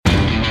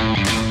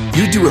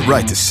You do it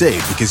right to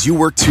save because you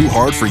work too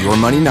hard for your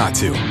money not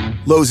to.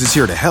 Lowe's is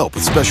here to help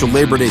with special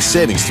Labor Day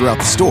savings throughout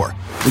the store.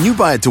 When you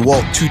buy a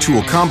DeWalt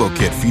 2-tool combo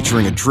kit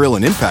featuring a drill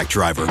and impact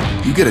driver,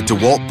 you get a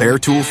DeWalt Bear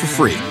tool for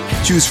free.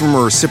 Choose from a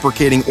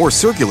reciprocating or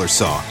circular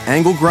saw,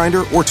 angle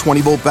grinder, or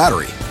 20-volt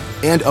battery.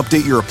 And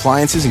update your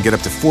appliances and get up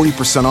to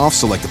 40% off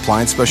select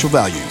appliance special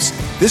values.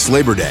 This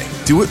Labor Day,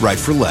 do it right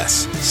for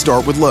less.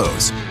 Start with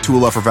Lowe's.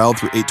 Tool offer valid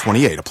through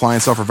 8/28.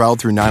 Appliance offer valid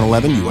through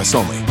 9/11, U.S.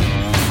 only.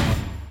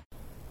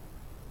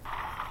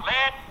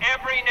 Let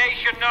every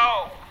nation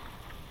know,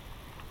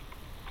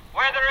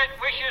 whether it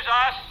wishes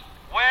us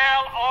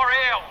well or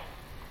ill,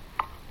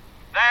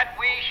 that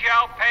we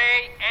shall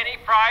pay any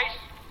price,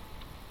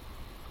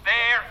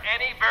 bear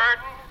any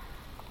burden,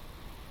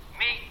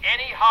 meet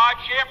any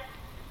hardship,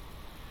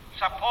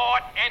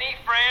 support any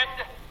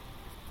friend,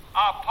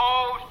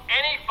 oppose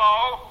any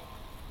foe,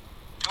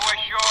 to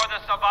assure the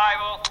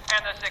survival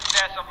and the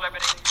success of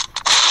liberty.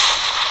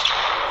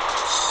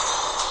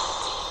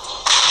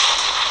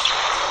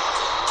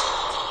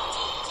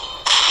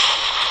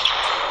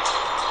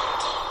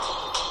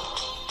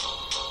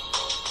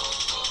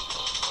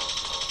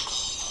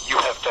 You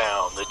have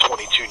found the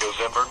 22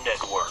 November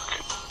Network,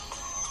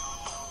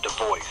 the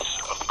voice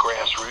of the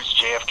grassroots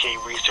JFK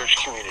research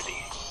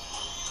community.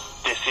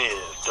 This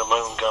is the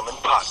Lone Gunman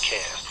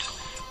Podcast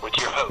with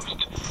your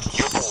host,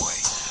 your boy,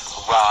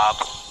 Rob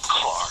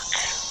Clark.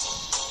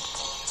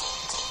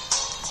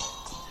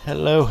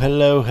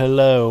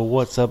 Hello.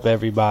 What's up,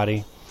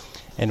 everybody?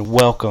 And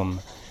welcome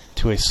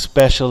to a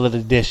special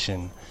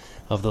edition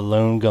of the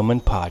Lone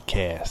Gunman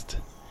Podcast.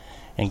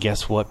 And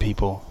guess what,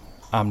 people?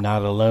 I'm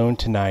not alone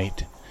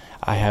tonight.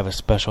 I have a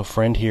special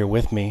friend here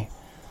with me,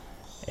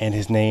 and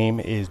his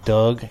name is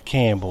Doug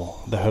Campbell,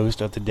 the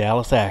host of the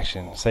Dallas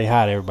Action. Say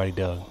hi to everybody,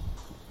 Doug.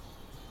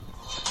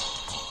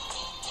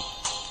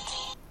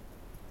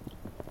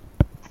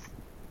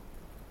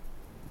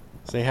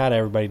 Say hi to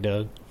everybody,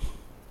 Doug.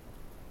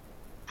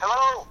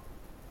 Hello.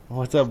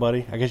 What's up,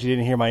 buddy? I guess you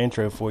didn't hear my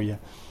intro for you.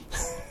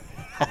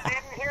 I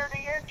didn't hear the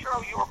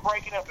intro. You were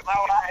breaking up. Am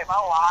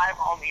I live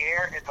on the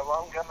air at the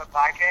Lone Gunman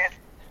Podcast?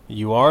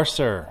 You are,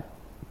 sir.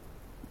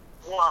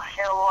 Well,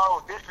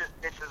 hello. This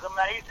is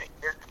amazing.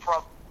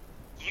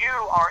 You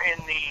are in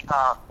the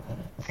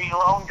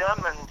Lone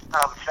Gunman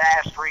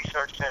Fast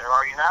Research Center,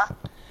 are you not?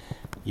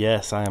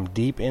 Yes, I am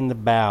deep in the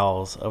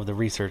bowels of the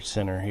research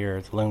center here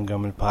at the Lone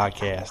Gunman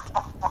Podcast.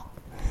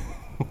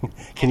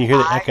 Can you hear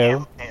the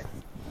echo?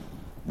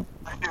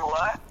 I do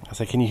what? I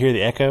said, can you hear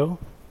the echo?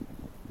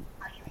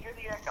 I can hear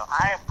the echo.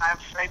 I'm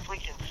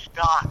safely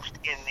ensconced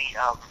in the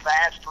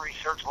Fast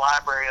Research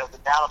Library of the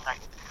Dallas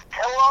Action.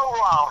 Hello,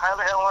 Rob. How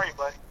the hell are you,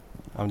 buddy?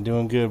 I'm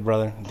doing good,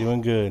 brother.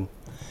 Doing good.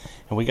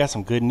 And we got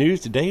some good news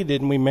today,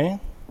 didn't we, man?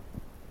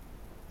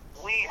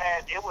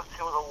 It was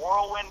a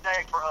whirlwind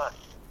day for us.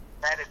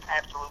 That is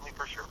absolutely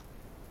for sure.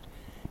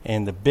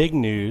 And the big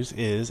news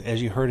is,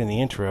 as you heard in the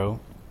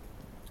intro,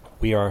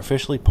 we are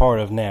officially part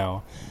of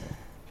now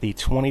the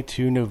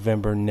 22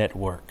 November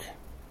Network.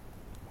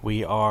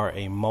 We are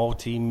a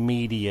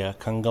multimedia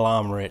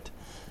conglomerate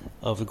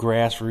of the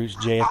grassroots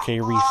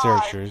JFK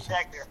researchers.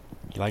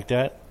 You like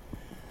that?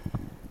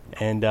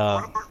 And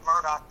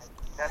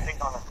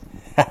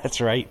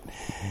that's right.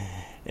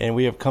 And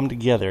we have come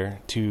together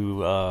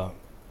to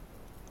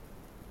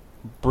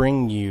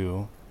bring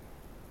you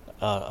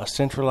a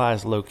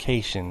centralized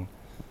location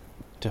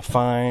to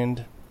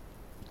find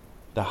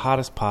the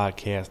hottest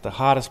podcast, the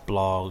hottest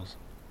blogs,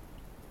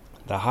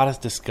 the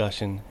hottest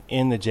discussion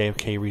in the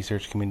JFK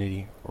research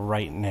community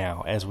right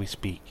now as we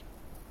speak.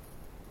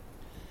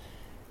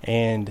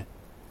 And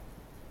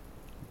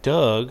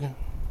Doug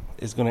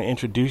is going to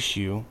introduce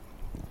you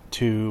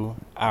to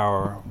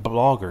our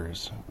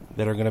bloggers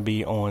that are going to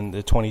be on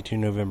the 22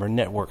 November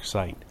Network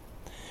site,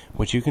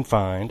 which you can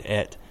find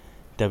at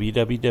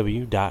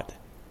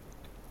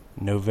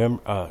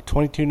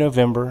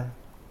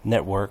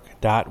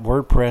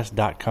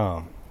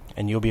www.22novembernetwork.wordpress.com,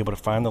 and you'll be able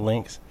to find the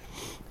links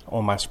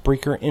on my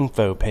Spreaker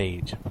info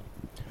page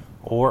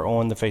or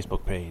on the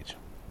Facebook page.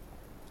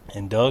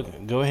 And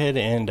Doug, go ahead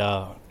and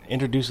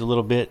introduce a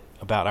little bit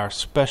about our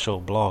special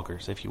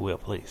bloggers, if you will,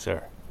 please,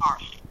 sir.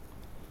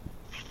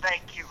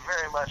 Thank you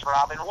very much,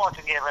 Rob. And once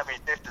again,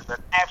 this is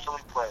an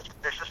absolute pleasure.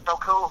 This is so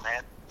cool,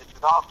 man. This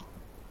is awesome.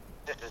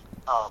 This is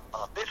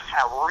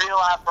how real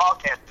life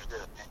broadcasters do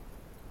it, man.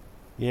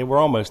 Yeah, we're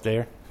almost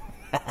there.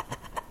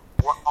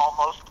 We're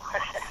almost.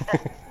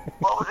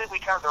 What was it? We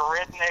called the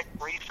Redneck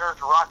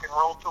Research Rock and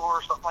Roll Tour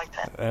or something like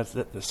that? That's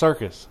the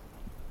circus.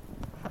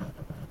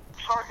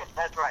 Circus,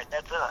 that's right.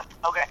 That's us.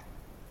 Okay.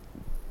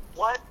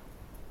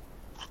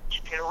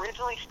 It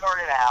originally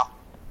started out,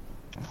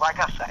 like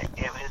I say,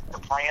 the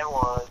plan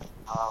was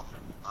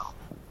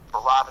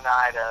for Rob and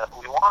I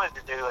we wanted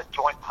to do a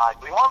joint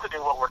podcast. We wanted to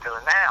do what we're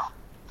doing now,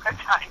 kind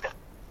of.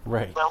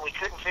 Right. But we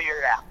couldn't figure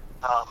it out.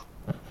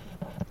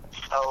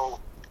 So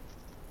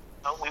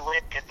we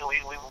went and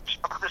we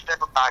started a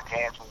separate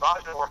podcast. We've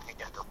always been working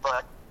together,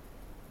 but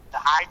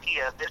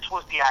this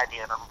was the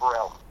idea, an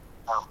umbrella,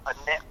 a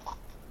network.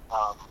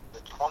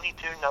 The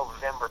 22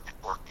 November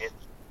Network.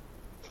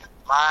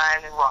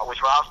 mine and Rob,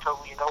 which Rob's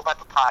told me about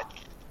the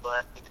podcast,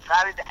 but we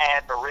decided to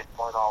add the written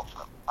one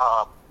also.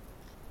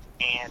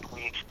 And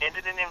we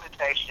extended an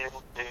invitation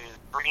to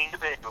 3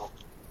 individuals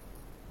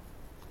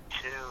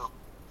to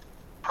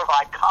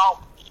provide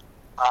columns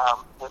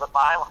with a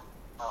byline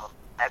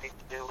having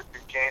to do with the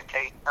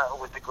JFK,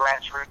 with the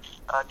grassroots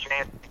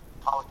JFK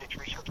politics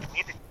research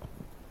community.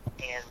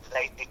 And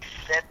they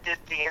accepted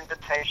the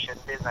invitation,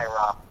 didn't they,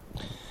 Rob?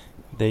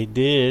 They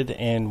did,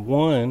 and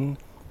one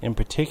in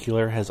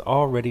particular has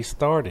already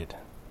started.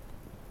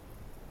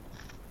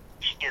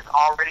 She has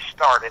already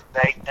started.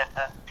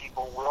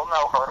 People will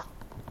know her.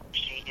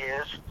 She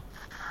is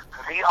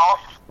the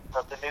author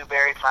of the new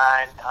very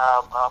fine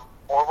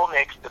Orville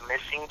Nix, The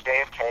Missing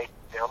JFK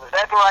Film. Is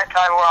that the right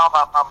title,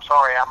 Rob? I'm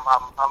sorry.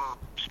 I'm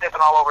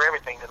stepping all over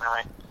everything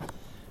tonight.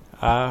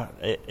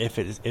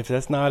 If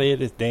that's not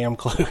it, it's damn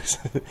close.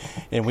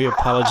 And we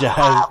apologize.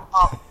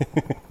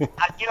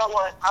 You know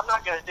what? I'm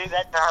not going to do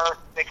that to her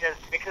because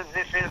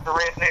this is the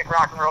Redneck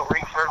Rock and Roll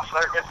Research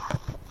Circus.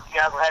 You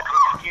guys will have to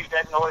excuse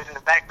that noise in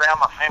the background.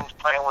 My family's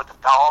playing with the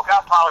dog. I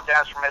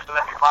apologize for messing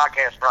up your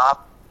podcast, Rob.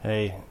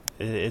 Hey,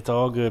 it's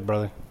all good,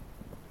 brother.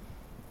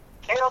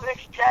 Campbell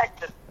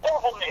Jackson,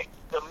 Orville Nix,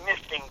 The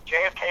Missing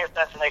JFK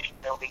Assassination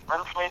Film, the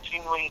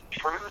unflinchingly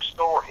true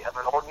story of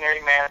an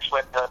ordinary man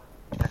swept up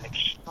in an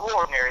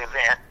extraordinary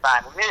event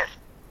by Miss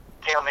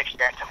Campbell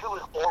Jackson, who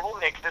was Orville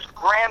Nix's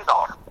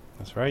granddaughter.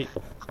 That's right.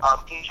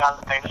 He's on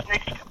the famous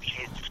Nix film.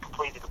 She had just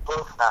completed a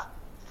book about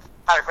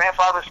her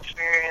grandfather's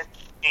experience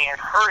and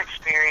her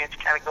experience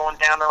kind of going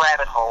down the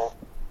rabbit hole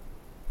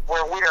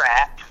where we're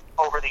at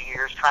over the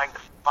years trying to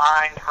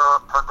find her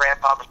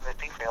grandfather's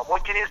missing film,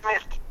 which it is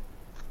missing.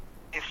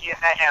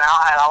 And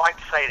I like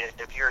to say this,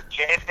 if you're a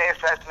JFK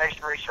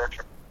assassination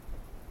researcher,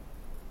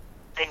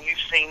 then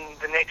you've seen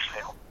the Nix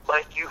film.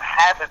 But you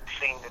haven't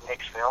seen the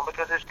Nix film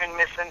because it's been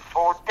missing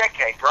for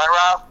decades,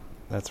 right, Rob?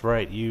 That's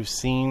right. You've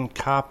seen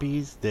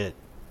copies that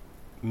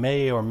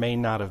may or may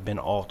not have been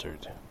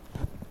altered.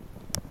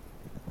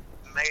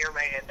 May or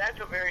may, and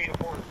that's a very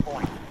important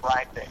point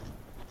right there.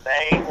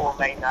 May or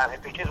may not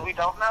have, because we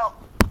don't know.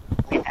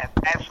 We have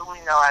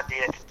absolutely no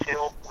idea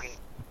until we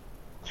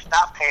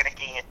stop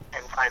panicking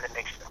and find the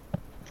Nix film.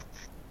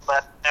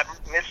 But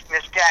Miss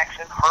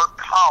Jackson, her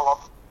column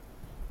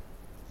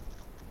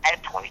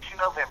at 22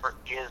 November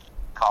is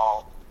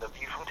called The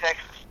View from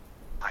Texas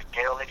by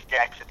Gail Nix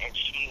Jackson, and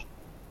she,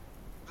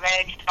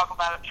 man, you talk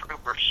about a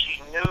trooper.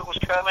 She knew it was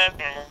coming,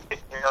 and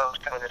it was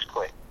coming this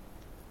quick.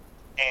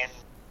 And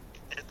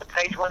the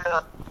page went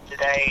up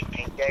today,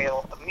 and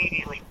Gail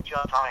immediately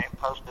jumped on it and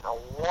posted a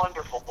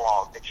wonderful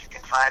blog that you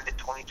can find at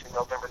 22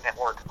 November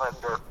Network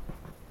under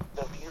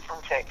The View from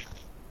Texas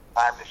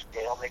by Miss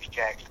Gail Nix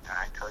Jackson.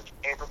 I encourage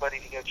everybody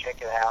to go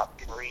check it out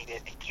and read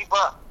it and keep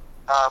up,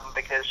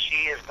 because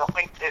she is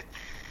going to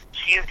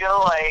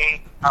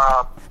lay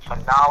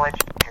some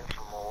knowledge and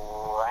some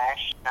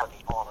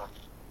rationality on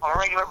a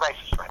regular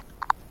basis, right?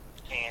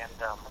 And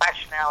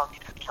rationality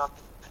is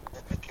something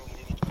that the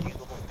community can use a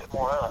little bit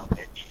more of.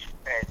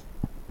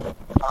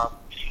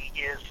 She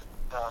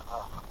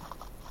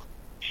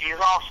is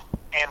awesome,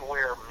 and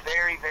we're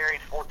very, very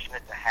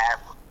fortunate to have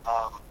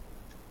her.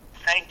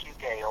 Thank you,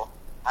 Gail.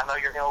 I know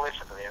you're going to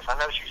listen to this. I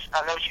know she's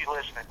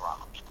listening,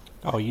 Rob.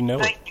 Oh, you know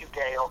Thank you,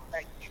 Gail.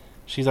 Thank you.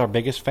 She's our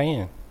biggest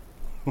fan.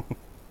 She's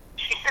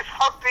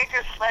our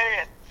biggest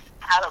fan.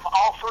 Out of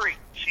all 3,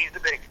 she's the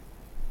biggest.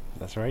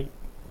 That's right.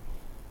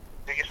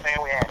 Biggest fan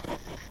we have.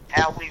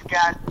 Now, we've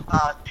got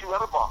 2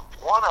 other blogs.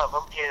 One of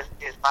them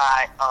is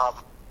by,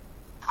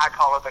 I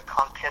call her the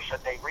Contessa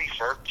de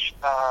Research,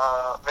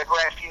 the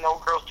Grassy Knoll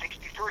Girl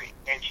 63.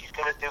 And she's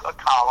going to do a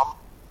column.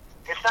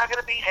 It's not going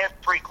to be as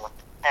frequent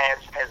as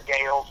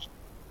Gail's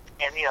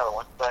and the other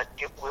one, but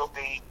it will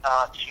be.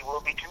 She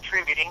will be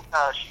contributing.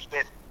 She's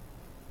been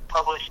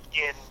published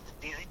in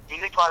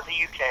Dealey Plaza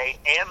UK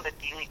and the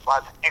Dealey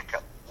Plaza Echo,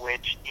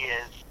 which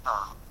is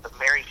the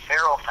Mary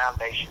Farrell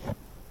Foundation.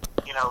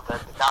 You know, the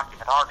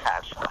Document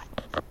Archive site.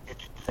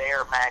 It's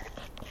their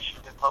magazine. She's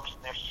been published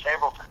in there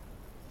several times.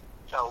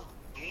 So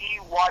be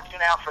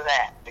watching out for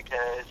that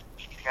because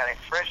she's got a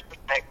fresh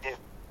perspective.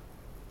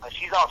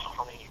 She's also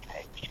from the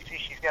UK.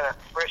 She's got a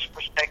fresh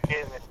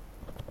perspective and.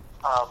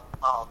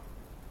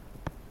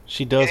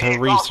 She does her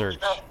research.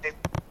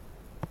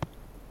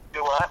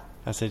 Do what?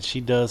 I said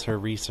she does her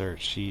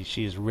research.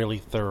 She is really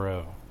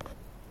thorough.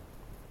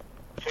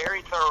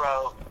 Very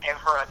thorough, and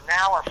her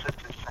analysis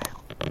is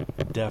sound.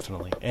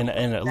 Definitely. And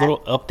a little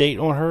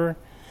update on her.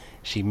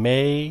 She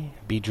may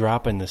be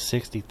dropping the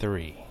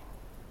 63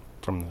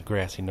 from the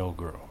Grassy Knoll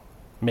Girl.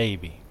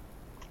 Maybe.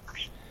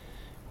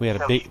 We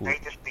had a big.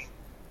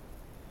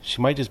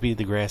 She might just be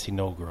the Grassy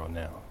Knoll Girl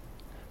now.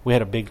 We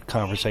had a big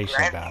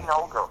conversation about it.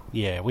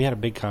 Yeah, we had a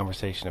big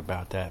conversation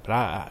about that,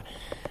 but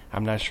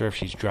I'm not sure if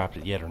she's dropped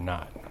it yet or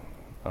not.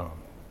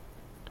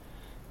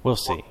 We'll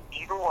see.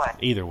 Well,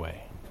 either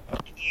way,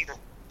 it's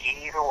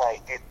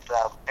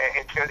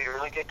going to be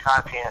really good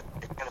content.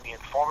 It's going to be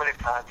informative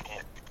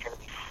content. It's going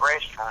to be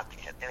fresh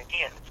content. And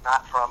again, it's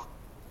not from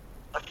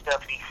a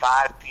stuffy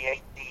 5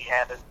 PhD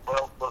having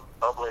 12 book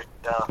published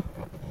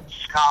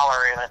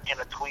collar in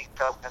a tweed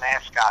coat and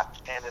ascot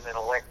standing in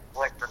a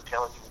lectern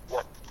telling you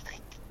what to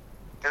think.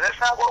 Because that's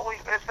not what we're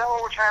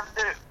trying to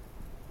do.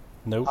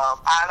 Nope.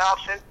 And I've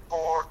said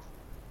before,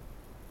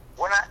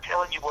 we're not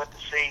telling you what to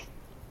see,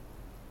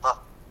 but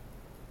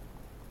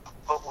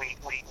we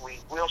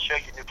will show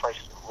you new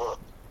places to look.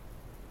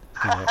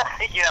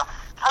 Mm-hmm. You know,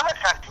 I'm not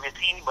trying to convince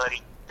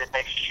anybody that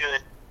they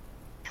should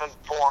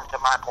conform to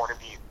my point of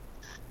view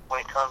when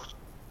it comes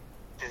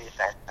to the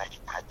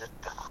assassination.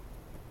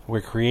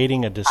 We're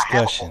creating a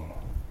discussion.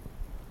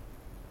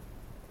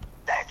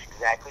 That's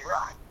exactly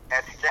right.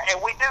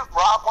 And we do.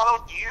 Rob, why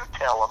don't you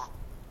tell them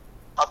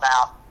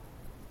about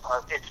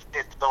it's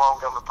the Lone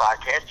Gunman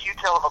Podcast. You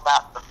tell them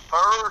about the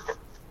third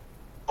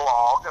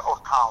blog or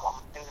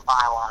column in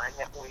Byline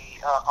that we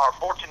are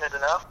fortunate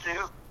enough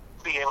to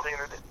be able to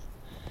introduce.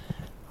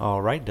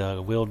 All right,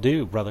 Doug, will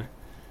do, brother.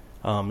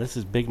 This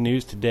is big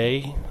news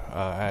today.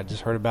 I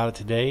just heard about it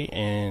today,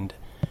 and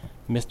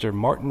Mr.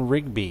 Martin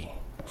Rigby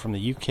from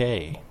the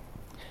UK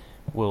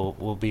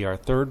will be our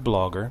third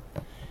blogger,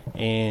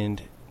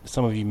 and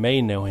some of you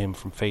may know him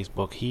from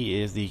Facebook. He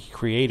is the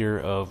creator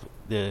of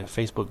the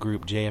Facebook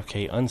group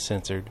JFK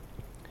Uncensored,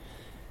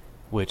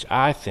 which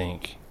I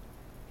think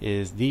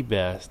is the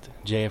best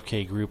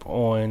JFK group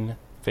on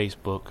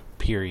Facebook,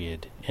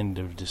 period. End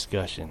of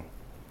discussion.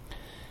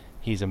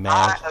 He's a man.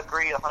 I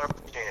agree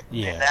 100%.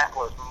 Yeah. And that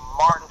was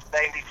Martin's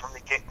baby from the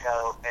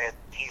get-go, and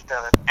he's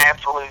done an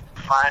absolute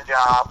fine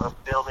job of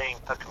building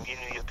a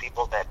community of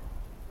people that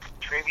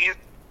contribute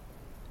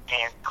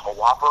and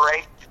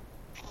cooperate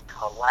and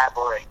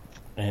collaborate.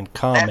 And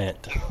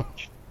comment. That's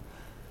huge.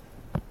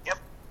 Yep.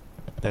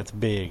 That's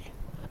big.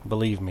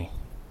 Believe me.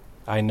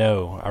 I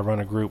know. I run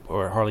a group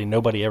where hardly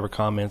nobody ever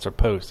comments or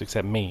posts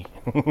except me.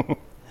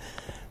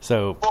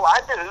 So. Well,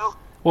 I do.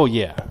 Well,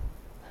 yeah.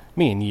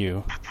 Me and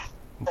you.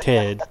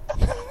 Ted.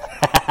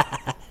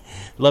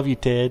 Love you,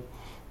 Ted.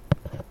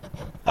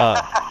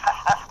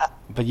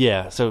 But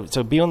yeah, so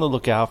be on the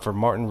lookout for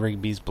Martin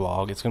Rigby's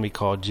blog. It's going to be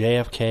called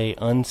JFK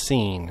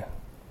Unseen.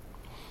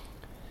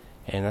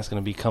 And that's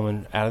going to be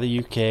coming out of the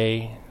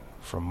UK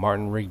from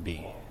Martin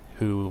Rigby,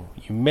 who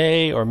you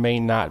may or may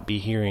not be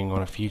hearing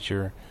on a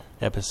future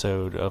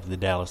episode of the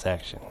Dallas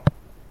Action.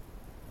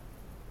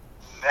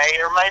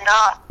 May or may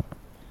not.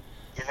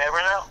 You never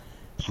know.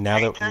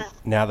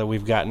 Now that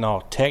we've gotten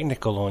all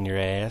technical on your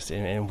ass,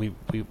 and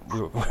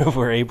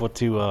we're able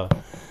to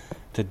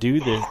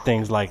do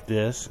things like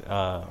this,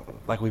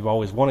 like we've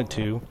always wanted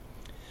to,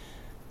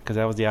 because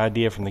that was the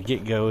idea from the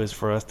get-go, is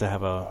for us to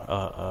have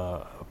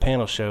a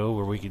panel show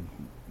where we could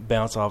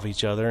bounce off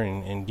each other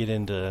and get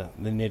into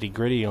the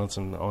nitty-gritty on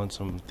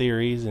some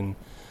theories and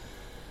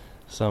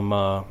some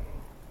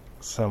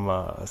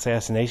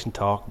assassination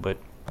talk, but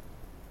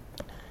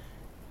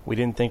we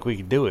didn't think we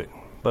could do it.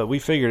 But we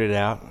figured it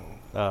out.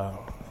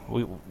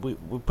 We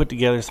put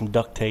together some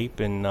duct tape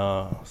and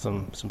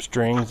some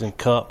strings and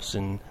cups,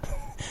 and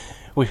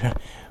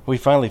we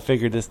finally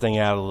figured this thing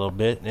out a little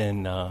bit,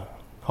 and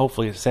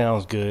hopefully it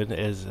sounds good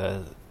as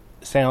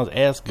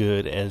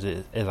good as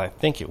I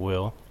think it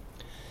will,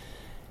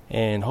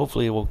 and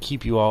hopefully it will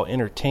keep you all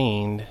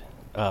entertained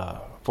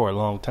for a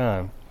long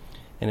time,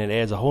 and it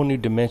adds a whole new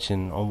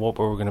dimension on what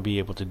we're going to be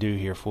able to do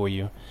here for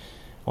you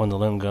on the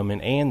Lone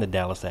Gunman and the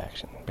Dallas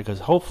Action,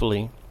 because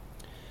hopefully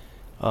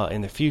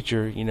in the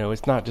future,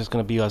 it's not just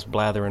going to be us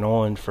blathering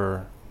on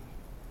for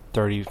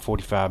 30,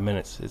 45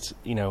 minutes. It's,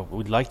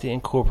 we'd like to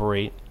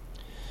incorporate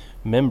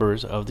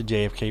members of the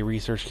JFK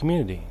research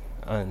community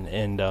and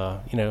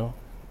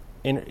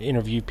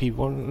interview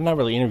people. Not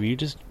really interview,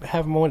 just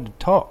have them on to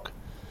talk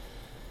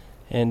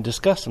and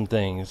discuss some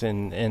things.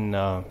 And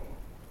I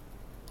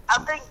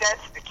think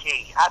that's the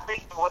key. I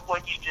think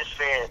what you just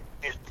said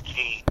is the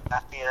key.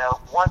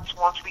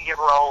 Once we get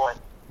rolling,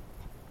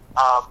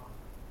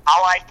 I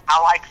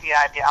like the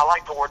idea. I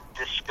like the word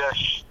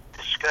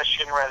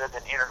discussion rather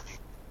than interview.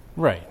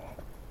 Right.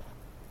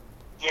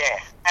 Yeah,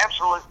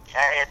 absolutely.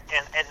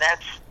 And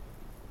that's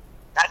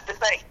not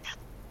debate.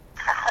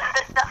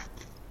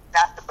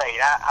 Not debate.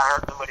 I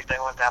heard somebody say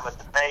one time, a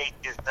debate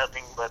is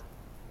nothing but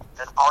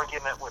an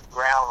argument with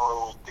ground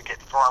rules to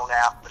get thrown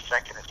out the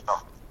second it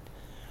starts.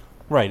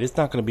 Right. It's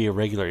not going to be a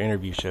regular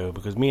interview show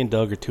because me and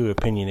Doug are too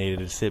opinionated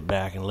to sit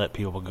back and let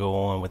people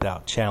go on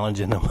without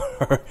challenging them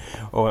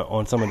or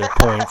on some of their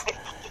points.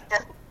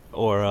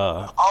 Or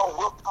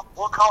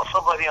we'll call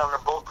somebody on their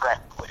bull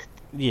crap quick.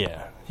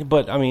 Yeah,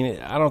 but I mean,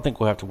 I don't think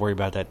we'll have to worry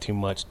about that too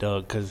much,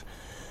 Doug, because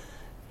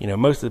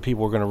most of the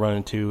people we're going to run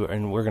into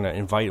and we're going to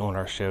invite on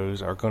our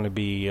shows are going to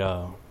be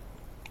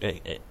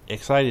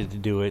excited to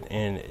do it,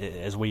 and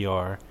as we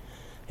are,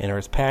 and are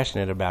as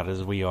passionate about it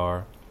as we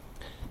are,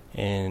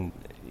 and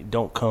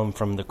don't come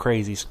from the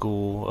crazy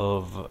school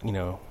of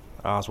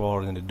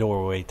Oswald in the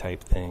doorway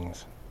type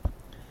things,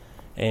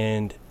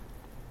 and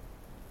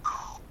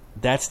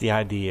that's the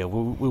idea.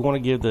 We want to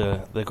give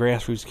the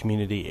grassroots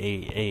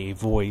community a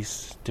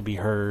voice to be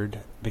heard,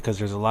 because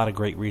there's a lot of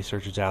great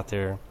researchers out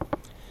there,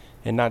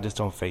 and not just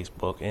on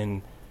Facebook.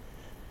 And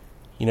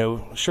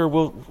sure,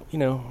 we'll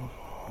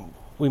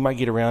we might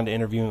get around to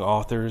interviewing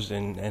authors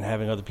and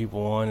having other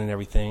people on and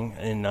everything.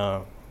 And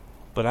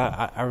but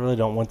I really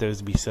don't want those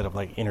to be set up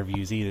like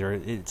interviews either.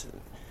 It's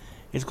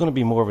going to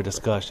be more of a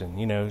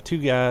discussion. 2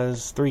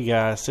 guys, 3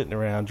 guys sitting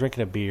around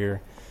drinking a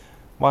beer,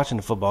 watching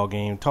the football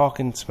game,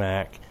 talking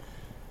smack.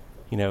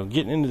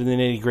 Getting into the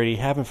nitty gritty,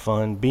 having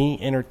fun,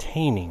 being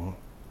entertaining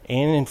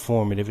and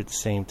informative at the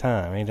same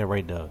time. Ain't that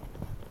right, Doug?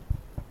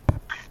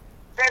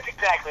 That's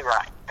exactly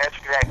right.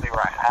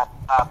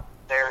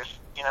 There's,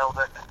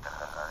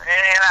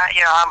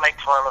 I make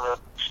fun of the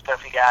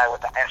stuffy guy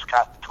with the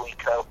ascot tweed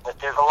coat, but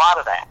there's a lot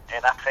of that,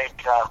 and I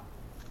think a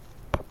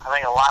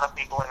lot of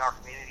people in our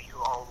community who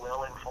are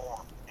well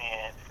informed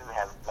and who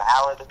have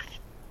valid opinions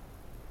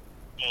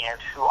and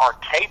who are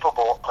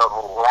capable of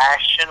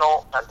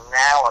rational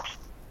analysis.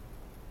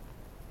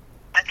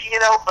 And,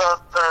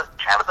 the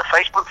kind of the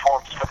Facebook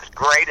forums, as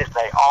great as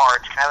they are,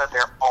 it's kind of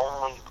their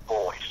only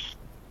voice.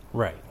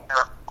 Right.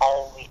 Their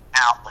only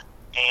outlet.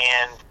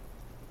 And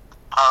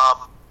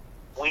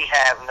we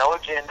have no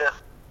agenda.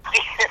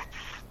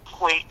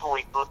 we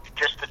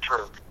just the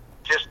truth.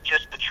 Just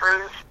the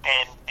truth,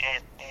 and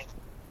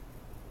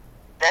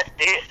that's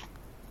it.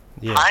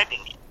 Yeah.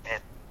 Finding it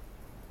and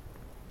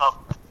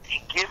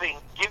giving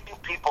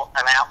people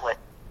an outlet.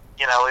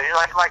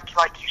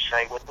 Like you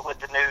say, with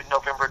the new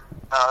November,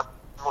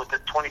 with the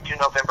 22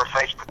 November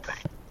Facebook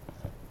thing.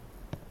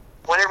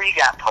 Whatever you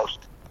got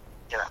posted,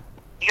 you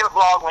get a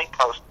blog link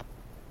posted.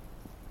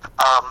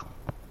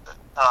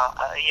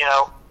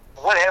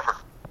 Whatever.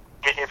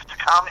 If it's a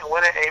comment,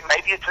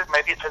 maybe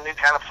it's a new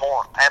kind of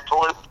forum.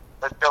 Absolutely,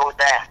 let's go with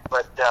that.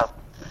 But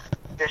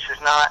this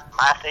is not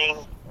my thing.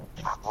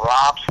 It's not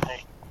Rob's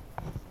thing.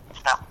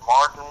 It's not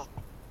Martin,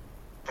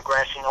 the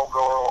grassy old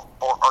girl,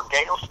 or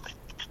Gail's thing.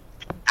 It's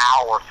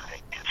our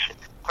thing.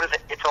 What is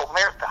it? It's Old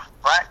Marathon,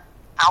 right?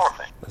 Our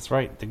thing. That's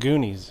right. The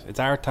Goonies. It's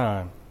our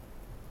time.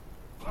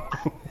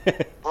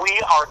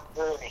 We are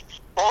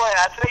Goonies. Boy,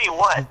 I tell you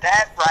what,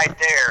 that right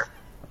there,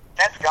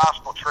 that's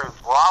gospel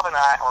truth. Rob and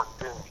I are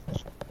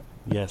Goonies.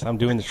 Yes, I'm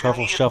doing the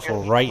truffle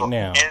shuffle right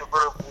now.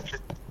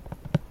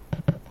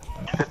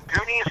 The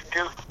Gooniest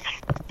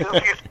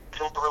Goofiest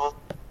silver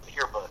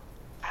yearbook.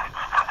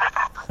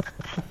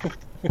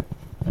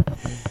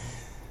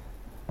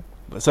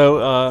 So,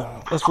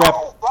 let's wrap.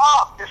 Oh,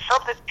 Rob, there's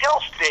something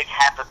else big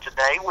happened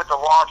today with the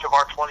launch of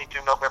our 22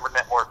 November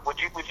network. Would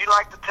you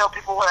like to tell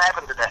people what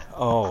happened today?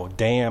 Oh,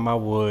 damn, I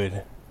would.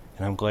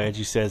 And I'm glad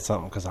you said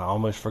something because I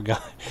almost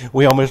forgot.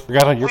 We almost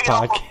forgot on your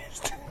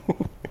podcast.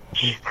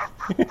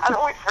 How do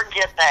we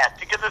forget that?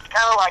 Because it's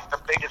kind of like the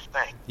biggest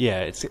thing.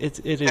 Yeah, it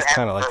is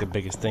kind of like the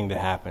biggest thing that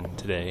happened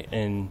today,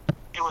 and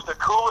it was the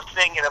coolest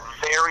thing in a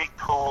very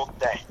cool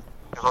day.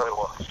 Is what it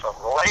was. So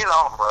lay it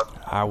on,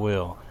 brother. I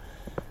will.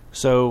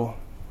 So,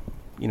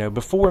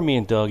 before me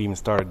and Doug even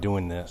started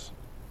doing this,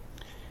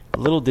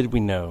 little did we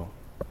know,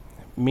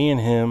 me and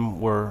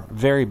him were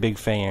very big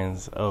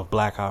fans of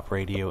Black Op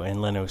Radio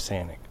and Leno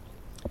Sanic.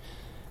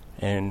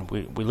 And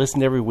we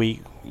listened every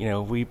week.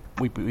 We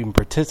even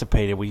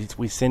participated.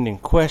 We send in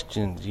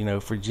questions,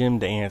 for Jim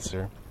to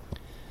answer.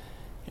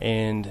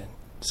 And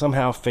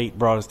somehow fate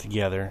brought us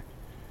together,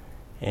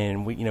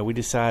 and we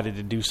decided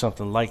to do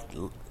something like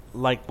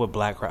what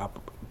Black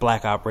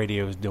Op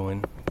Radio is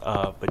doing,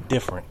 but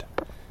different.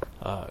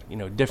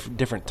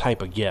 Different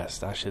type of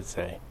guest, I should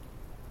say.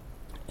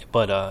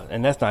 But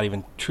and that's not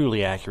even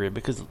truly accurate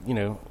because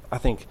I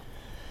think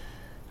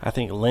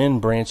Lynn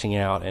branching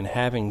out and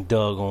having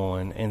Doug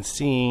on and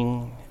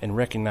seeing and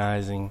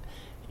recognizing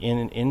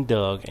in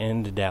Doug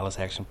and the Dallas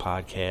Action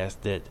Podcast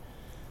that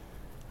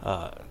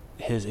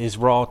his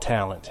raw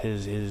talent,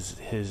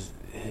 his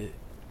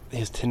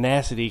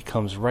tenacity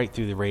comes right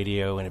through the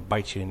radio and it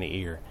bites you in the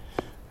ear.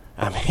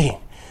 I mean,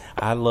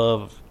 I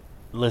love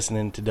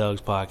listening to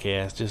Doug's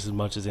podcast just as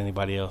much as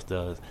anybody else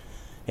does,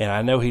 and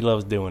I know he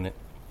loves doing it.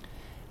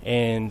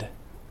 And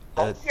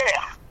Doug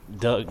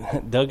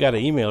got an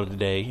email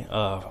today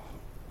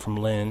from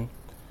Lynn,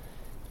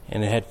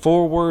 and it had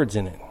 4 words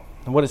in it.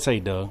 What did it say,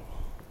 Doug?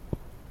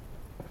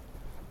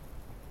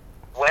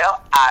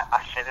 Well,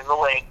 I sent him the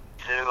link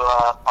to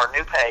our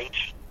new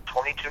page,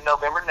 22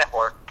 November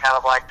Network, kind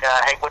of like,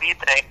 hey, what do you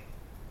think?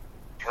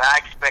 And I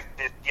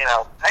expected,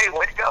 hey,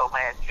 way to go,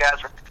 man. You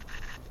guys are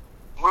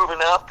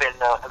moving up in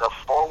the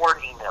forward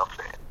email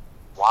thread.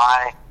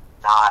 Why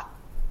not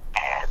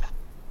add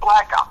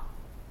Black Op?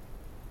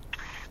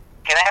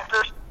 And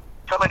after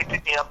somebody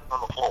picked me up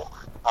on the floor,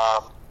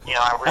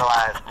 I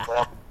realized,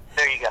 well,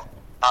 there you go.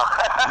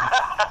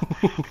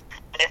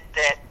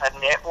 That a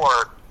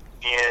network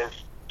is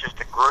just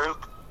a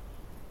group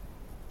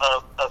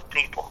of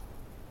people,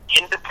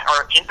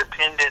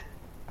 independent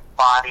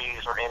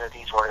bodies or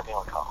entities, whatever you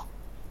want to call them.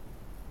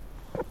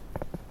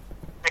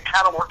 They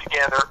kind of work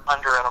together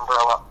under an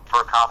umbrella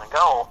for a common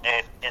goal.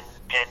 And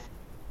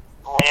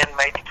Lynn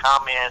made the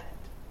comment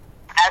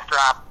after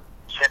I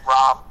sent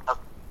Rob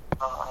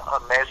a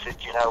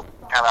message,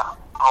 kind of,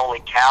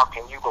 holy cow,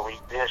 can you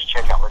believe this?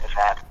 Check out what has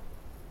happened.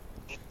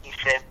 He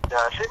said,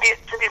 send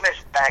me a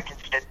message back and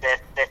said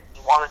that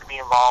he wanted to be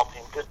involved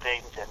in good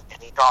things,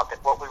 and he thought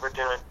that what we were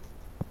doing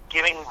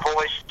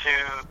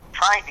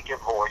trying to give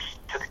voice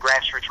to the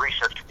grassroots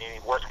research community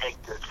was a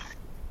good thing.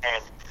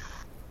 And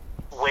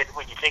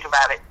when you think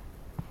about it,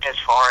 as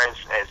far as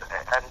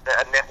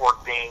a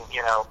network being,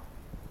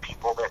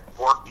 people that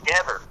work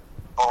together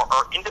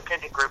or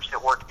independent groups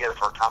that work together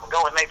for a common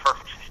goal, it made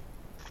perfect sense.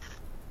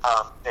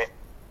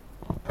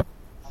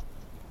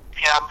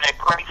 I'm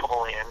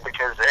grateful in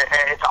because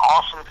it's an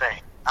awesome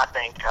thing. I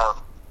think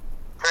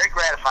very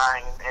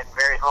gratifying and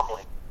very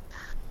humbling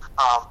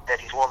that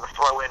he's willing to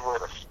throw in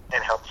with us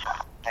and help us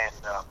out and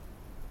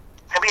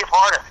be a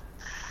part of it.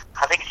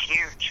 I think it's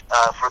huge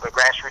for the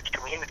grassroots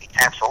community.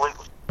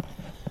 Absolutely,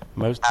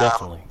 most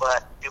definitely.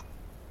 But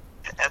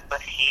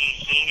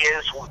he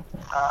is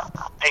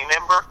a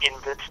member in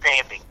good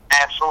standing,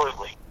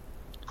 absolutely,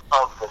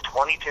 of the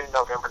 22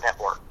 November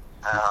Network,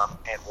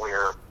 and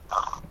we're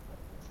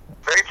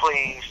very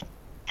pleased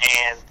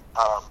and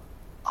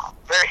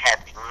very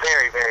happy,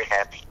 very, very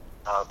happy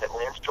that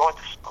Lynn's joined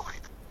us over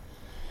here.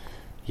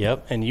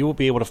 Yep, and you will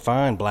be able to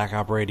find Black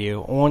Op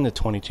Radio on the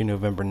 22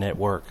 November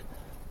Network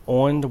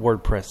on the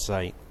WordPress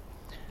site.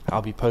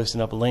 I'll be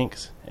posting up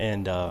links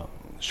and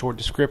short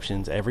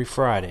descriptions every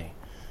Friday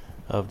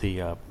of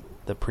the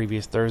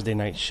previous Thursday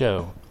night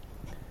show,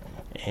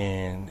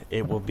 and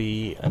it will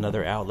be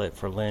another outlet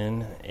for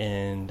Lynn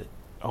and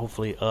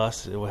hopefully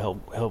us. It will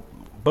help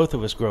both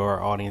of us grow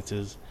our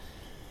audiences,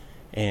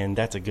 and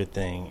that's a good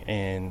thing.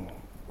 And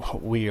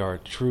we are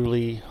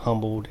truly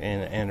humbled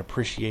and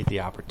appreciate the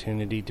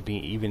opportunity to be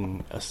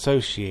even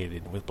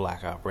associated with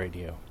Black Op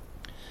Radio.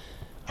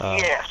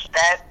 Yes,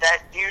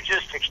 that you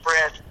just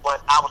expressed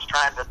what I was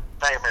trying to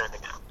say a minute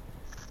ago.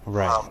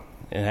 Right.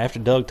 And after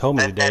Doug told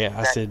me today,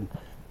 I said,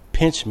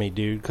 pinch me,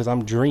 dude, because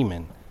I'm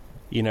dreaming.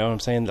 You know what I'm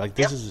saying? Like,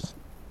 this is,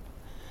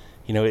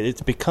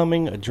 it's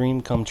becoming a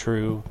dream come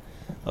true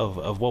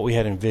of what we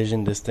had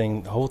envisioned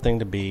the whole thing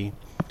to be.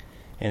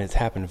 And it's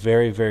happened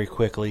very, very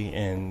quickly.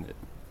 And,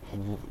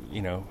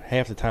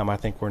 half the time I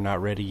think we're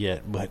not ready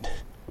yet, but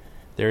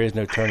there is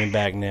no turning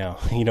back now.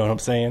 You know what I'm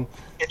saying?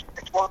 It's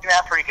working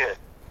out pretty good.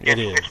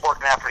 It's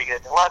working out pretty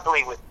good. And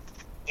luckily with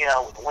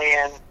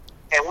Lynn,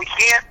 and we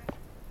can't,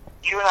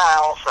 you and I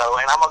also,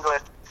 and I'll go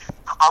ahead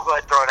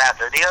and throw it out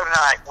there. The other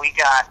night we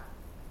got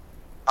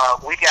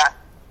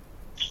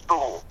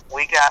school.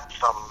 We got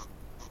some,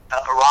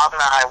 Rob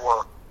and I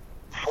were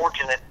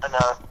fortunate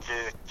enough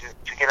to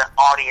get an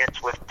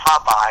audience with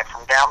Popeye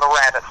from Down the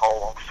Rabbit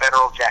Hole on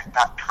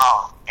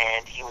federaljack.com,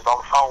 and he was on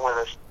the phone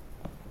with us,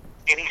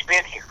 and he's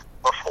been here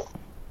before,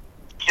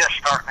 just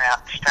starting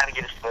out, just trying to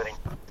get his footing,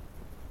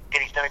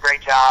 and he's done a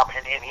great job,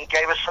 and he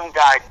gave us some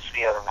guidance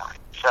the other night.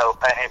 So,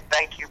 and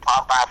thank you,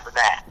 Popeye, for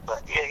that.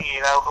 But,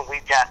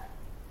 we've got,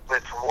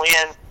 from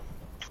Lynn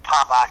to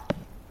Popeye,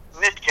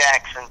 Miss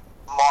Jackson,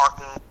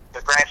 Martin,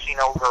 the grassy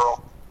old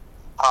girl,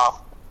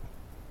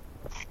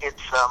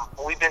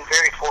 we've been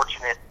very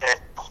fortunate that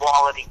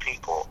quality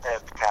people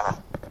have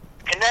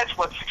and that's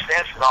what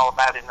success is all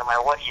about. No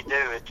matter what you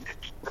do, it's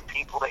the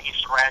people that you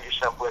surround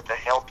yourself with to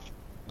help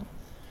you.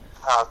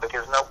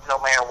 Because no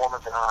man or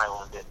woman's an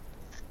island.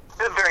 We've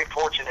been very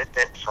fortunate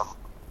that some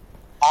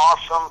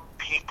awesome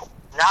people,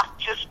 not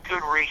just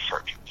good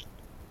researchers.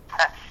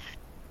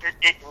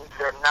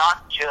 They're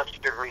not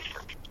just good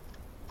researchers.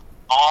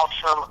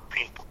 Awesome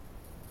people.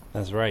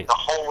 That's right. The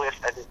whole list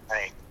I just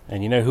named.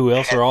 And you know who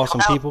else are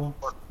awesome people?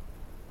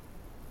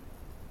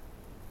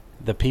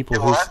 The people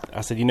who...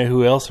 I said, you know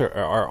who else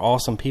are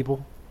awesome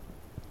people?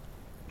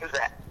 Who's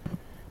that?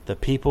 The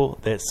people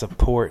that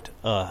support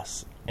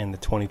us in the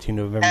 22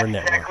 November That's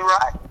Network. Exactly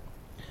right.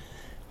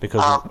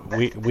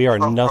 Because we are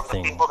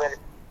nothing.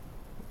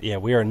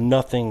 We are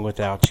nothing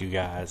without you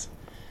guys.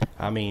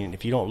 I mean,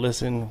 if you don't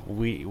listen,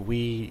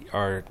 we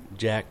are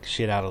jack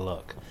shit out of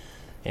luck.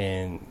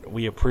 And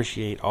we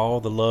appreciate all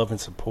the love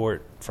and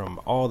support from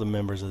all the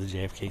members of the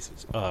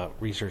JFK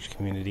research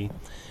community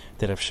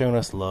that have shown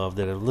us love,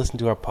 that have listened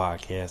to our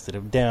podcast, that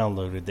have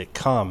downloaded, that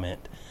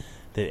comment,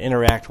 that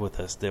interact with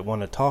us, that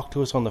want to talk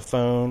to us on the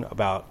phone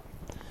about,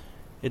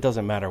 it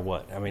doesn't matter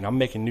what. I mean, I'm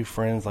making new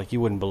friends like you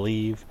wouldn't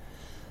believe.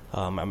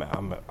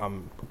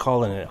 I'm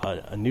calling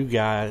a new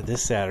guy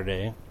this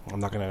Saturday. I'm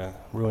not going to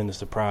ruin the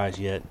surprise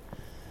yet,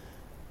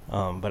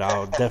 but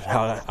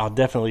I'll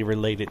definitely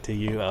relate it to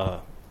you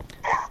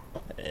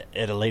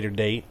at a later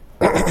date.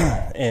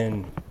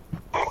 And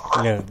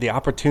the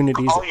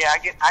opportunities. Oh yeah,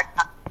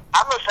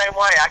 I'm the same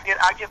way.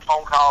 I get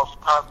phone calls,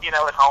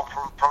 at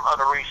home from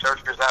other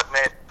researchers I've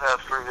met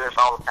through this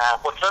all the time.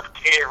 What's up,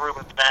 Ted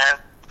Rubenstein?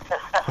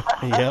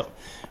 Yep.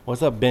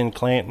 What's up, Ben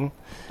Clanton?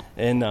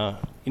 And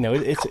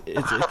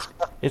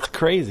it's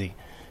crazy,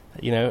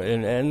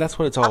 and that's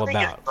what it's all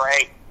about. It's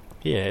great.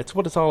 Yeah, it's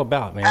what it's all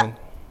about, man.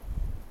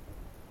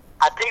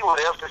 I tell you what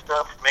else has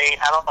done for me.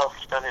 I don't know if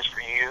it's done this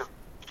for you.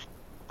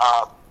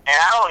 And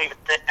I don't even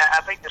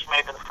I think this may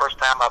have been the first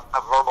time I've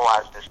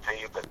verbalized this to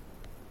you, but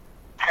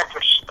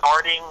after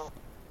starting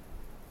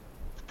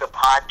the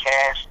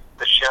podcast,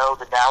 the show,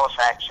 the Dallas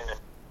Action, and,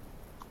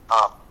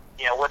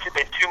 what's it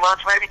been, 2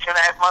 months, maybe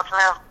 2.5 months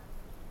now?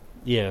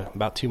 Yeah,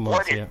 about 2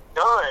 months, what it's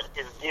done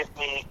is give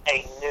me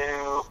a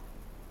new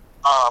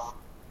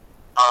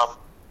a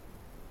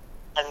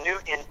new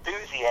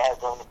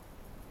enthusiasm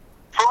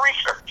for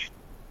research.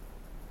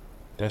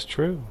 That's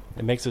true.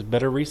 It makes us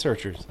better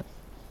researchers.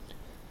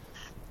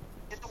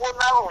 Well,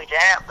 not only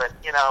that, but,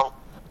 you know,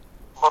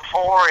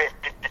 before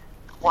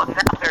well,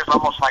 now there's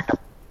almost like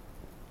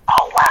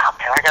oh, wow,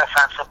 man, I got to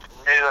find something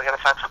new. I got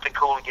to find something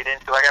cool to get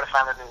into. I got to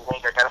find a new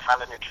link. I got to find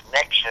a new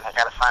connection. I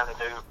got to find a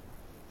new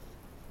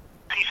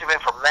piece of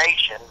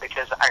information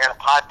because I got a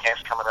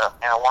podcast coming up,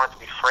 and I want it to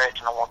be fresh,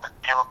 and I want the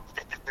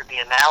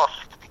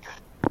analysis to be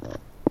good.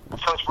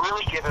 So it's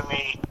really given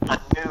me a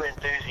new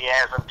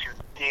enthusiasm to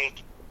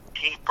dig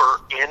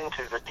deeper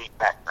into the deep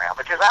background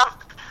because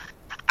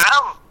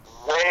I'm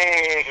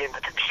way into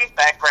the deep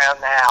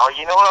background now.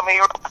 You know what I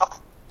mean?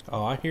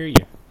 Oh, I hear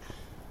you.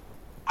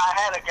 I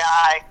had a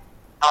guy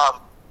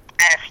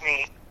ask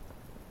me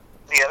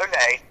the other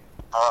day,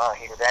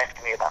 he was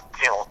asking me about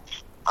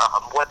films.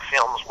 What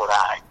films would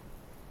I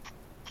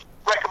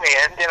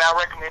recommend? And I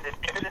recommended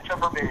Evidence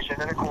of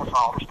Revision and, of course,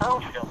 Oliver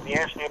Stone's film. He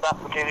asked me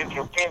about Lieutenant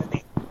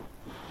Kennedy.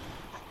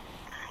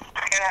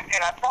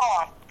 And I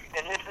thought,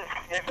 and this is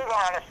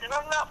honest, and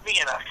I'm not being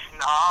a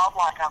snob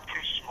like I'm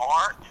too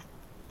smart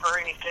or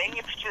anything.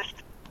 It's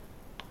just,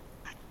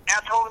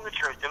 I told him the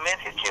truth.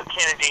 Lieutenant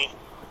Kennedy,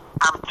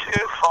 I'm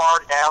too far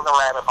down the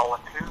rabbit hole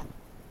and too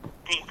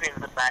deep into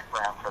the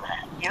background for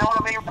that. You know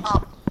what I mean,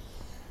 Bob?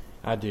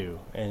 I do,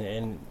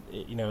 and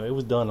you know, it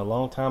was done a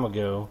long time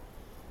ago,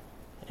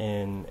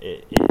 and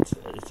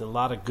it's a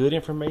lot of good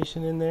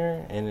information in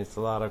there, and it's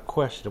a lot of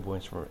questionable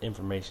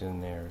information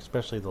in there,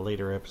 especially the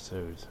later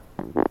episodes.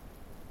 Do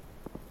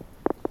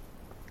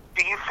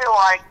you feel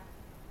like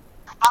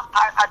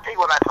I tell you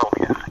what I told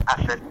you?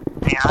 I said,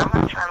 man, I'm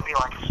not trying to be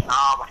like a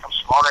snob, like I'm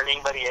smarter than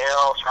anybody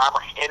else, or I'm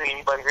ahead of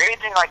anybody, or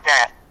anything like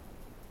that.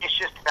 It's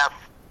just about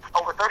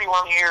over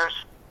 31 years.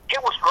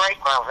 It was great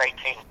when I was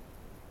 18.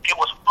 It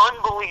was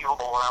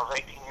unbelievable when I was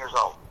 18 years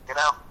old, you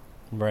know?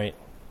 Right.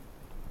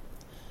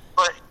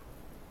 But,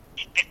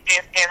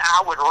 and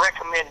I would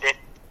recommend it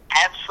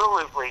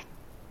absolutely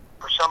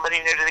for somebody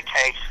new to the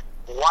case.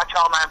 Watch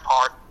all 9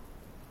 parts,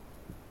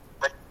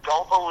 but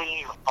don't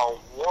believe a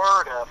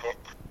word of it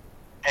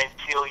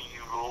until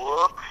you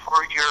look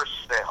for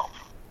yourself.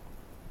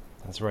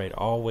 That's right.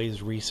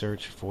 Always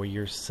research for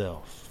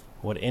yourself.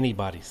 What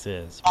anybody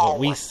says, Always. what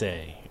we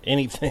say,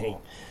 anything.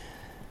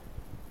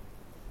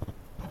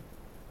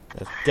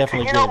 That's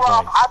definitely you good know,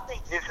 Rob, advice. I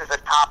think this is a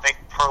topic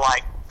for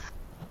like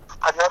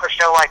another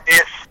show like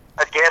this,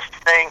 a guest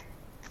thing.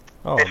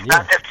 Oh, It's yeah.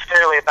 not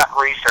necessarily about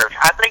research.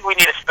 I think we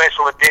need a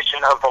special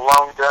edition of The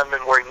Lone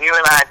Gunman where you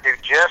and I do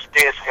just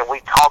this and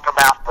we talk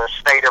about the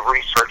state of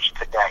research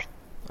today.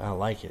 I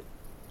like it.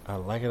 I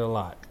like it a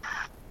lot.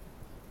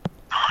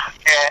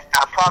 And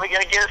I'm probably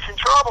going to get us in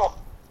trouble.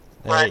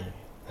 Hey,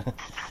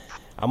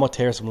 I'm going to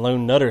tear some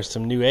lone nutters,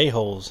 some new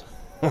a-holes.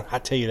 I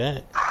tell you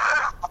that.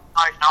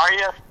 Are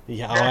you?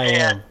 Yeah, I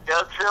am.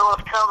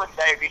 Godzilla's coming,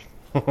 baby.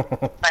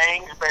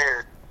 Fangs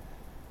bared.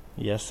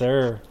 Yes,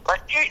 sir.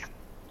 But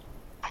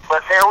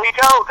there we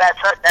go.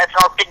 That's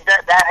our big day.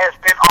 That has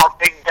been our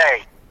big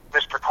day,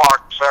 Mr.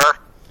 Clark, sir.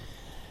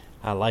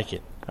 I like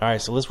it. All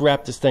right, so let's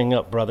wrap this thing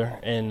up, brother.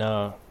 And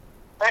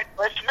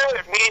Let's do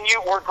it. Me and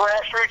you, we're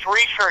grassroots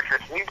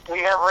researchers. We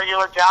have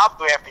regular jobs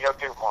we have to go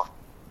to for.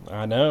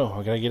 I know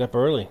I got to get up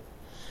early.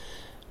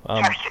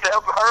 Gotta get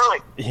up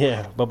early.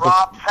 Yeah, but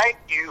Rob, thank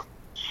you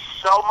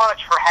so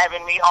much for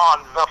having me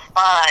on the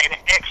fine,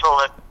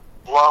 excellent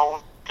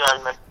Lone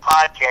Gunman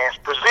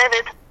podcast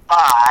presented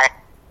by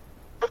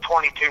the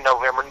 22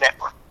 November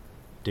Network.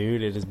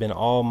 dude, it has been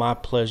all my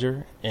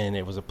pleasure, and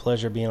it was a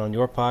pleasure being on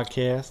your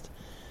podcast,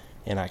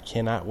 and I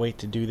cannot wait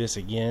to do this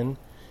again.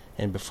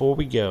 And before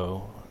we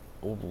go,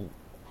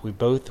 we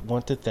both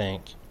want to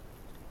thank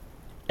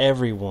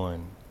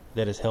everyone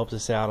that has helped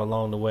us out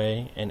along the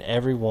way, and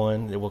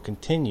everyone that will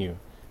continue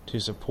to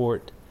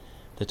support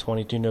the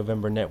 22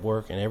 November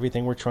Network and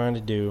everything we're trying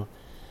to do.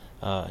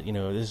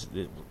 This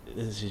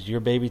is your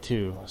baby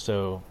too,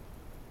 so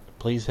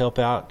please help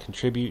out,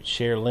 contribute,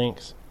 share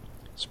links,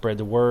 spread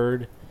the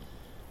word,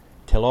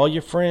 tell all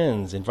your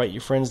friends, invite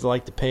your friends to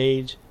like the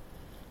page,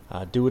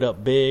 do it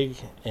up big.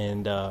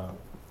 And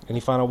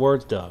any final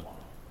words, Doug?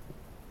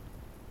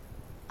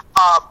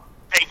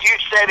 You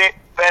said it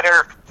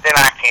better than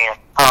I can.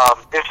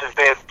 This has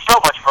been so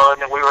much fun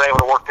that we were able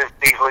to work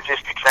these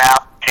logistics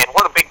out, and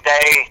what a big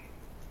day.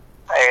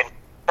 And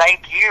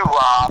thank you,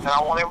 Rob. And I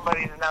want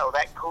everybody to know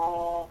that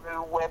cool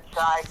new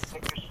website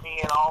that you're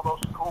seeing, all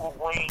those cool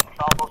links,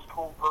 all those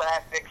cool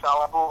graphics,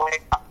 all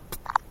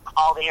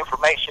the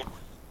information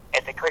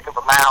at the click of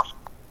a mouse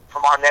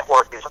from our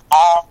network is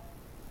all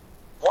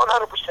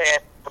 100%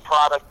 the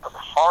product of the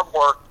hard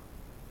work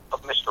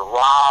of Mr.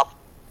 Rob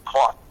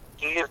Clark.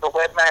 He is the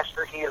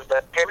webmaster. He is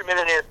every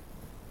minute is.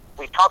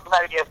 We talked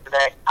about it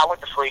yesterday. I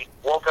went to sleep,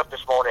 woke up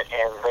this morning,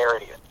 and there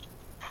it is.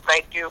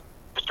 Thank you,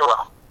 Mr.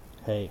 Rob.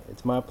 Hey,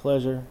 it's my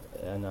pleasure,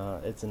 and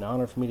it's an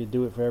honor for me to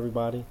do it for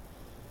everybody,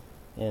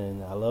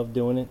 and I love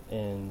doing it.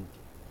 And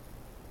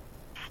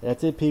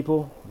that's it,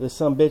 people. This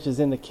sumbitch is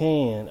in the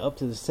can, up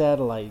to the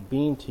satellite,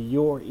 beamed to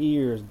your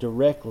ears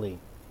directly.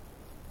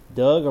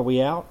 Doug, are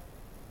we out?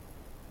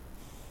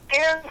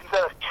 In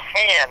the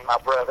can, my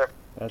brother.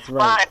 That's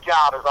right. Fine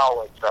job as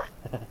always, sir.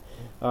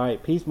 All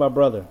right, peace, my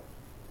brother.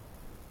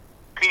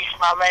 Peace,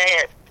 my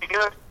man. You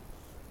good?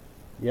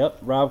 Yep,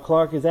 Rob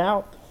Clark is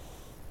out.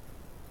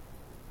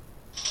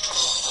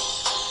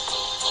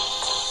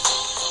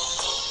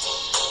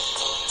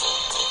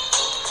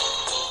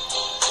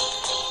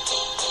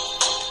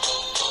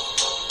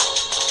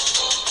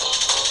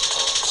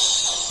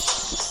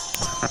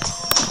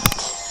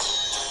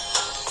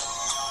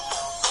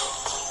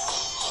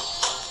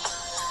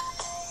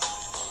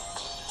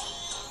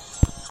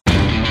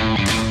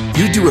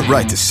 You do it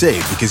right to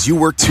save because you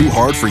work too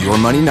hard for your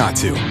money not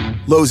to.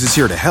 Lowe's is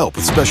here to help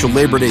with special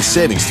Labor Day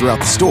savings throughout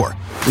the store.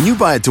 When you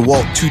buy a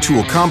DeWalt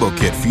 2-tool combo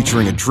kit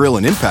featuring a drill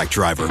and impact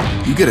driver,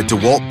 you get a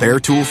DeWalt bare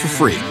tool for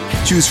free.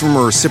 Choose from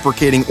a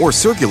reciprocating or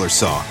circular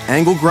saw,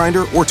 angle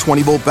grinder, or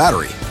 20-volt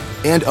battery.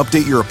 And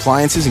update your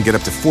appliances and get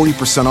up to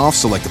 40% off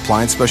select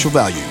appliance special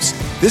values.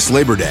 This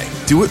Labor Day,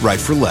 do it right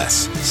for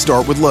less.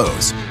 Start with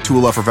Lowe's.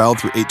 Tool offer valid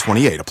through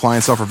 8/28.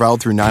 Appliance offer valid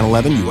through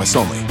 9/11, U.S.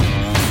 only.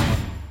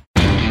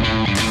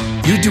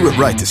 You do it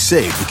right to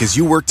save because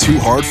you work too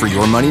hard for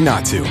your money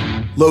not to.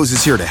 Lowe's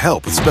is here to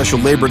help with special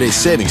Labor Day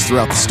savings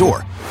throughout the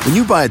store. When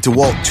you buy a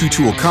DeWalt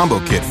 2-tool combo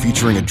kit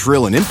featuring a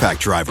drill and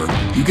impact driver,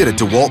 you get a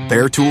DeWalt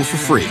bare tool for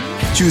free.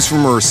 Choose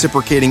from a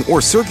reciprocating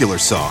or circular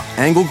saw,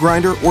 angle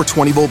grinder, or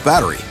 20-volt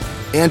battery.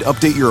 And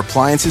update your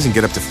appliances and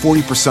get up to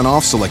 40%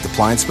 off select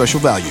appliance special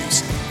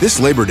values. This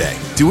Labor Day,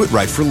 do it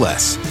right for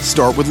less.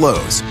 Start with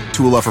Lowe's.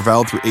 Tool offer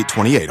valid through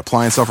 8/28.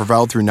 Appliance offer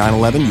valid through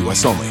 9/11,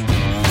 U.S. only.